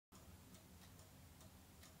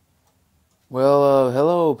Well,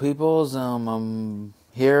 hello, peoples. I'm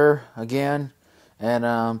here again, and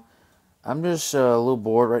I'm just a little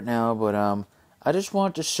bored right now. But I just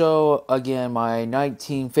want to show again my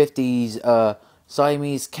 1950s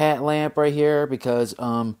Siamese cat lamp right here because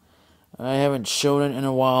I haven't shown it in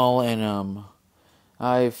a while, and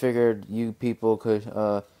I figured you people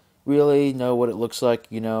could really know what it looks like,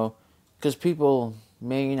 because people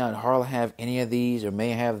may not hardly have any of these, or may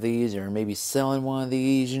have these, or maybe selling one of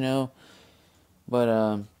these.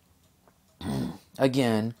 But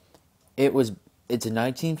again, it's a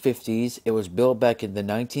 1950s. It was built back in the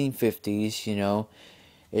 1950s.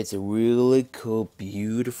 It's a really cool,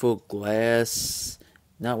 beautiful glass.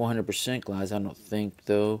 Not 100% glass, I don't think,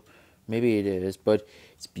 though. Maybe it is, but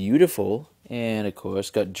it's beautiful. And of course,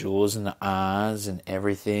 got jewels in the eyes and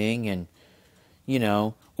everything. And,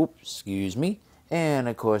 oops, excuse me. And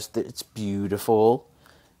of course, it's beautiful.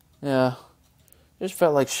 Yeah, just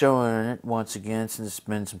felt like showing it once again since it's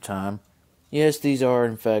been some time. Yes, these are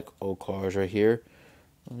in fact old cars right here.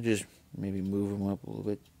 I'll just maybe move them up a little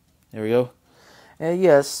bit. There we go. And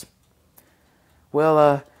yes,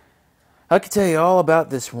 well, I could tell you all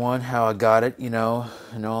about this one, how I got it, and all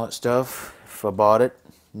that stuff. If I bought it,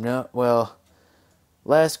 no, well,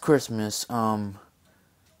 last Christmas, and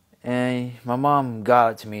my mom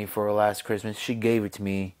got it to me for last Christmas. She gave it to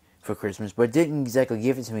me for Christmas, but didn't exactly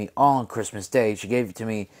give it to me on Christmas Day. She gave it to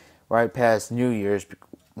me right past New Year's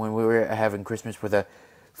when we were having Christmas with a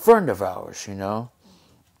friend of ours.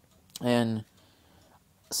 And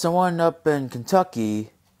someone up in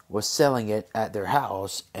Kentucky was selling it at their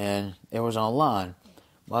house, and it was online.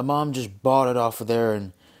 My mom just bought it off of there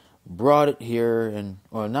and brought it here,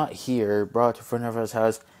 not here, brought it to a friend of ours'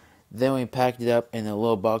 house. Then we packed it up in a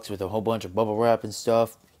little box with a whole bunch of bubble wrap and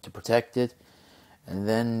stuff to protect it. And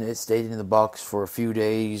then it stayed in the box for a few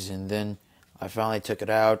days, and then I finally took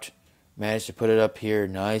it out, managed to put it up here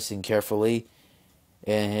nice and carefully.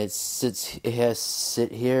 And it has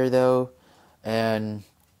sit here though, and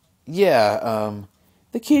yeah,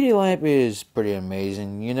 the kitty lamp is pretty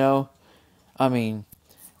amazing. I mean,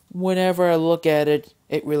 whenever I look at it,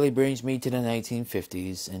 it really brings me to the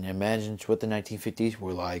 1950s and imagines what the 1950s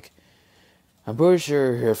were like. I'm pretty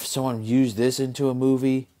sure if someone used this into a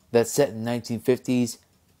movie that's set in the 1950s,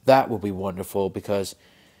 that would be wonderful, because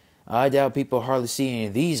I doubt people hardly see any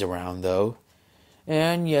of these around, though.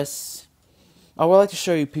 And yes, I would like to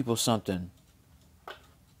show you people something. Let's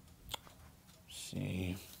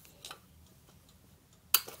see.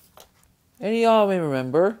 And y'all may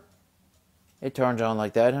remember, it turns on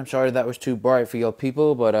like that. I'm sorry that was too bright for y'all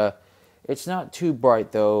people, but it's not too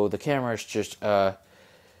bright, though. The camera's just,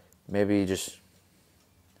 maybe just,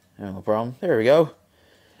 no problem. There we go.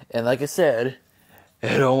 And like I said,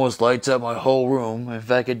 it almost lights up my whole room. In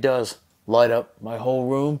fact, it does light up my whole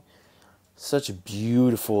room. Such a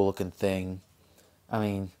beautiful looking thing. I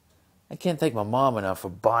mean, I can't thank my mom enough for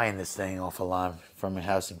buying this thing off a line from a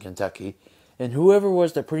house in Kentucky. And whoever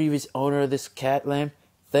was the previous owner of this cat lamp,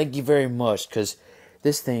 thank you very much, because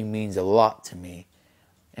this thing means a lot to me.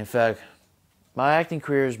 In fact, my acting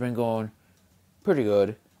career has been going pretty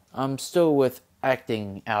good. I'm still with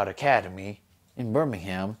Acting Out Academy in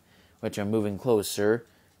Birmingham, which I'm moving closer,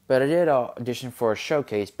 but I did audition for a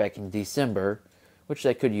showcase back in December, which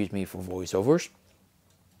they could use me for voiceovers.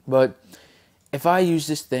 But if I use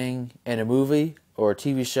this thing in a movie or a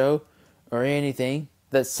TV show or anything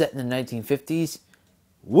that's set in the 1950s,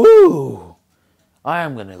 woo! I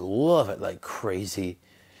am going to love it like crazy.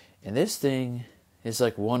 And this thing is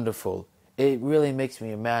like wonderful. It really makes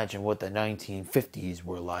me imagine what the 1950s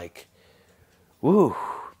were like. Woo!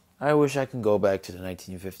 I wish I could go back to the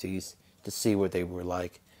 1950s to see what they were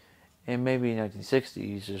like. And maybe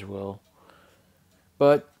 1960s as well.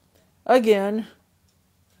 But, again,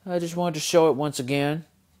 I just wanted to show it once again,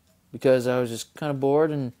 because I was just kind of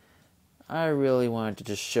bored, and I really wanted to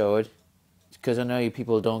just show it, because I know you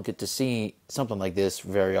people don't get to see something like this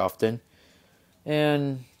very often.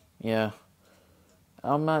 And, yeah,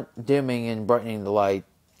 I'm not dimming and brightening the light.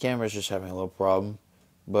 Camera's just having a little problem.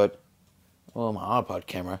 But, well, my iPod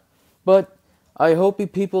camera. But I hope you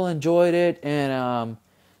people enjoyed it, and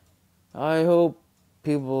I hope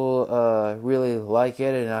people really like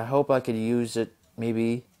it, and I hope I could use it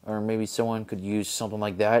maybe, or maybe someone could use something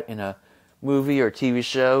like that in a movie or TV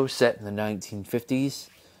show set in the 1950s.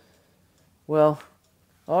 Well,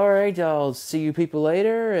 alright, I'll see you people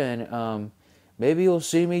later, and maybe you'll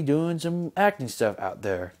see me doing some acting stuff out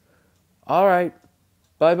there. Alright,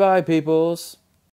 bye-bye, peoples.